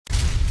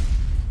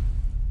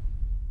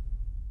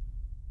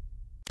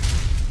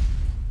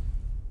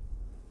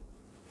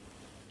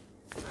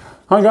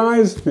Hi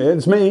guys,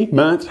 it's me,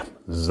 Matt,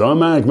 the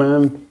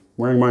Magman,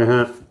 wearing my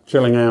hat,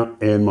 chilling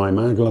out in my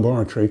mag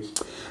laboratory.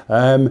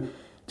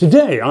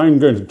 Today I'm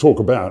going to talk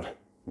about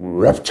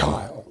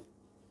reptile.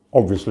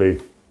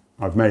 Obviously,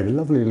 I've made a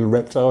lovely little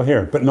reptile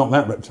here, but not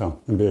that reptile.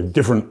 It'll be a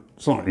different,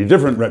 slightly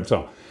different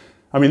reptile.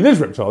 I mean, this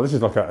reptile, this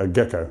is like a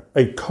gecko,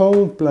 a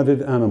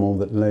cold-blooded animal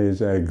that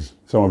lays eggs.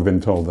 So I've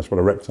been told that's what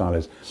a reptile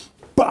is.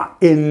 But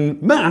in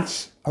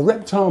maths, a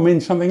reptile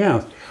means something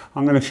else.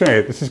 I'm going to show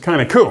you. This is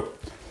kind of cool.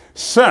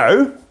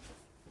 So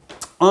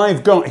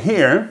I've got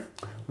here,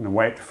 I'm going to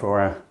wait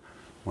for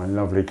my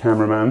lovely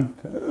cameraman.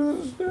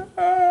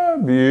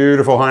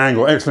 Beautiful high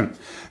angle, excellent.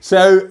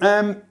 So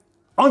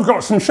I've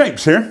got some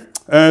shapes here,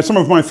 some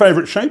of my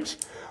favourite shapes.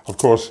 Of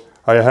course,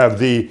 I have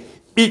the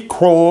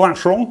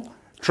equilateral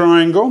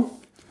triangle,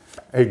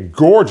 a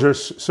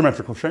gorgeous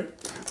symmetrical shape.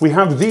 We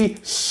have the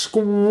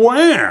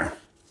square,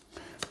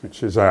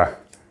 which is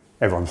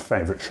everyone's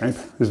favourite shape,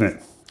 isn't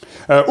it?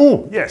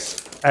 Oh,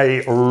 yes,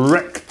 a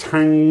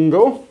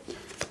rectangle.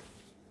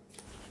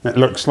 It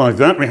looks like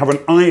that. We have an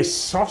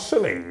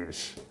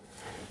isosceles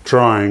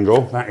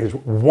triangle. That is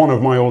one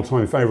of my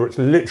all-time favourites,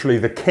 literally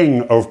the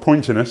king of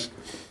pointiness.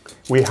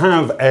 We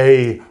have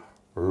a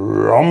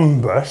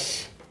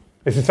rhombus.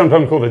 This is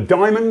sometimes called a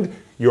diamond.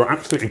 You're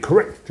absolutely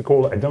correct to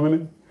call it a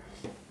diamond,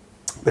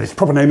 but its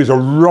proper name is a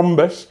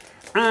rhombus.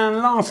 And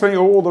lastly,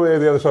 all the way to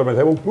the other side of my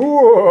table,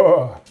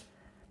 whoa,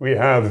 we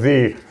have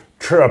the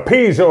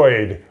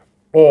trapezoid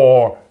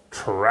or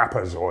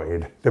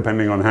trapezoid,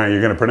 depending on how you're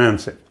going to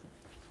pronounce it.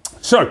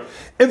 So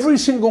every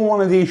single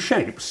one of these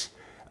shapes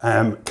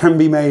can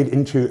be made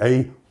into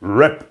a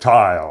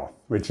reptile,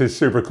 which is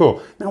super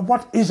cool. Now,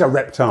 what is a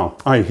reptile,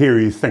 I hear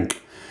you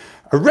think?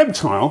 A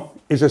reptile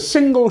is a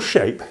single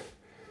shape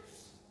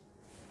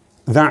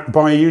that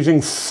by using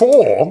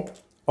 4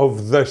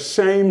 of the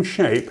same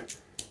shape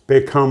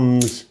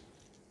becomes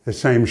the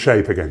same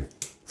shape again.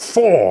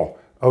 4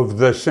 of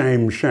the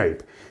same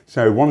shape.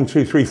 So 1,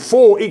 2, 3,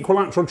 4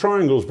 equilateral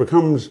triangles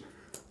becomes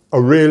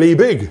a really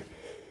big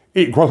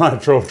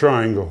equilateral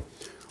triangle.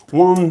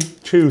 1,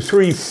 2,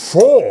 3,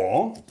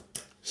 4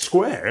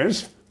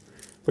 squares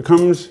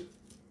becomes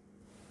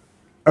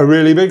a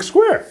really big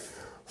square.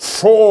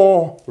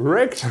 4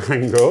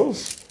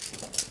 rectangles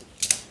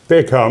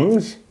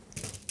becomes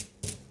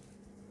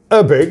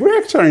a big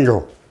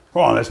rectangle.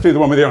 Well, let's do the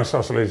one with the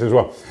isosceles as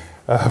well.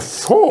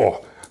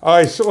 4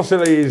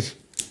 isosceles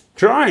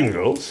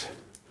triangles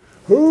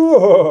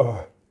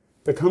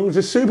becomes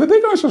a super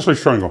big isosceles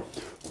triangle.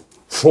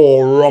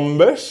 4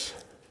 rhombus.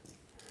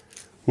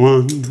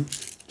 1,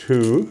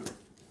 2,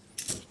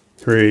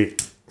 3,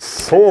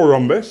 4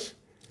 rhombus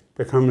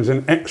becomes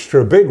an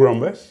extra big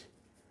rhombus.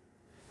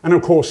 And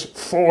of course,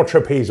 4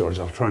 trapezoids.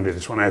 I'll try and do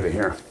this one over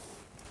here.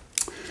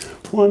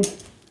 1,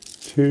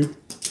 2,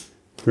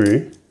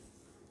 3,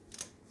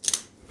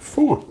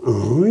 4.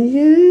 Oh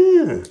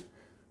yeah.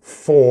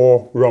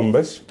 4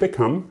 rhombus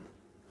become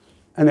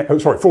 4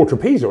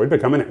 trapezoid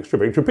become an extra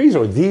big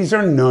trapezoid. These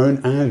are known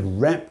as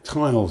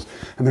reptiles,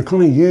 and they're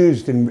kind of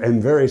used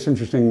in various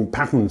interesting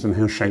patterns and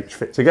how shapes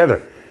fit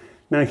together.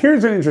 Now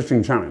here's an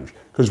interesting challenge,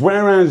 because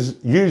whereas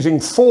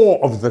using 4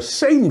 of the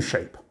same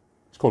shape,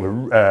 it's called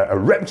a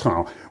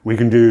reptile, we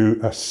can do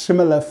a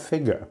similar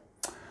figure,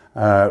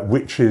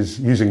 which is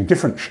using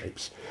different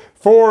shapes.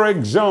 For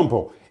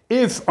example,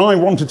 if I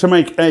wanted to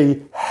make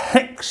a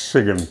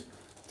hexagon,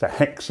 it's a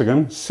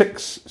hexagon,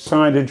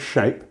 6-sided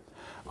shape,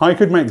 I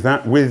could make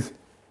that with,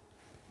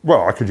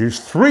 well, I could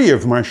use 3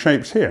 of my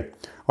shapes here.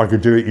 I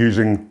could do it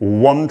using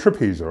 1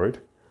 trapezoid,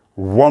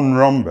 1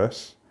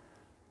 rhombus,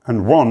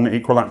 and 1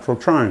 equilateral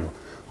triangle.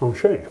 I'll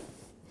show you.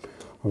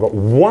 I've got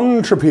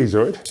 1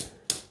 trapezoid,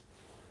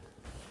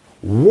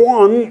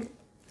 1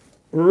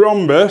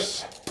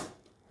 rhombus,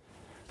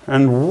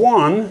 and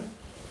 1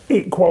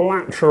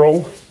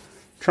 equilateral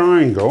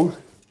triangle,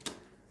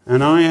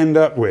 and I end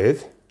up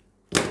with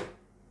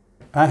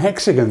a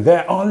hexagon.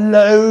 There are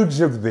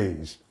loads of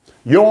these.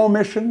 Your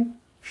mission,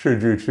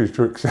 should you choose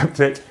to accept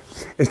it,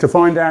 is to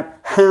find out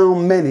how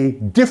many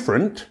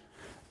different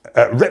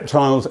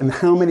reptiles and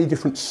how many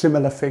different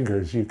similar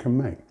figures you can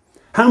make.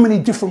 How many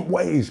different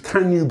ways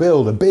can you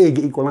build a big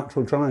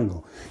equilateral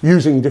triangle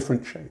using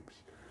different shapes?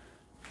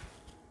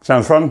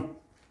 Sounds fun?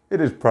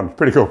 It is fun,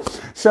 pretty cool.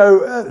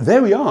 So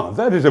there we are.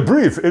 That is a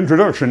brief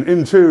introduction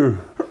into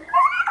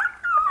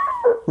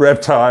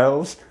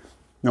reptiles.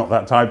 Not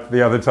that type,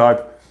 the other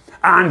type.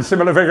 And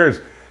similar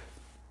figures.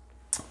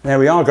 There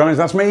we are, guys.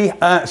 That's me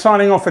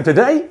signing off for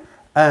today.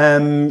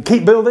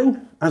 Keep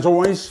building, as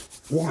always.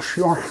 Wash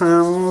your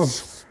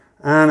hands.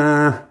 And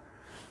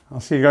I'll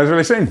see you guys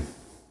really soon.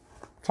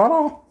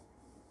 Ta-da!